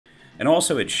And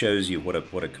also it shows you what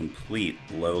a complete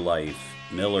lowlife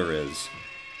Miller is.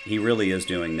 He really is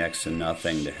doing next to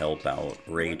nothing to help out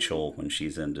Rachel when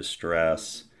she's in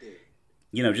distress.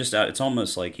 You know, just it's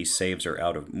almost like he saves her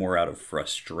out of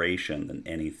frustration than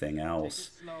anything else.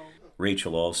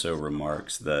 Rachel also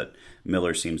remarks that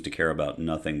Miller seems to care about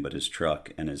nothing but his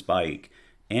truck and his bike,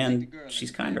 and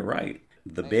she's kind of right.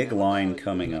 The big line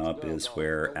coming up is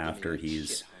where after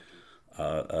he's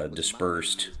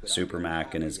dispersed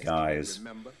Supermac and his guys,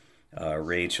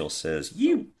 Rachel says,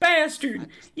 "You bastard!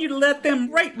 You'd let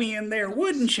them rape me in there,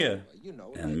 wouldn't you?"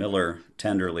 And Miller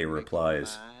tenderly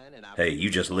replies, "Hey, you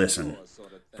just listen.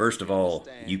 First of all,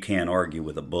 you can't argue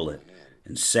with a bullet.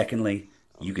 And secondly,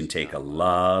 you can take a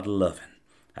lot of loving.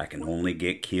 I can only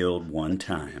get killed one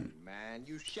time."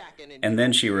 And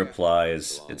then she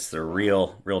replies, it's the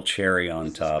real cherry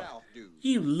on top,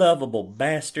 "You lovable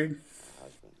bastard."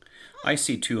 I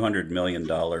see $200 million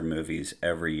movies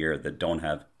every year that don't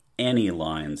have any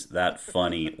lines that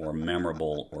funny or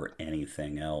memorable or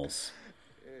anything else.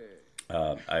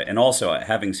 And also,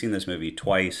 having seen this movie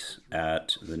twice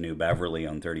at the New Beverly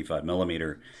on 35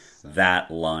 millimeter, that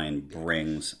line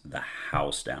brings the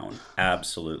house down.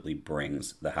 Absolutely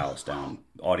brings the house down.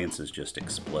 Audiences just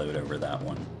explode over that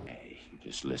one. Hey,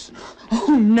 just listen.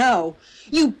 Oh, no.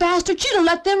 You bastard, you'd have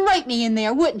let them rape me in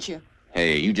there, wouldn't you?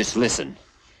 Hey, you just listen.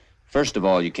 First of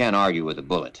all, you can't argue with a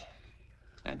bullet.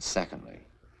 And secondly,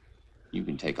 you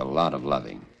can take a lot of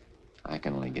loving. I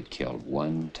can only get killed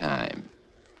one time.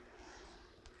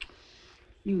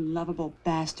 You lovable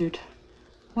bastard.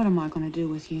 What am I going to do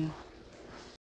with you?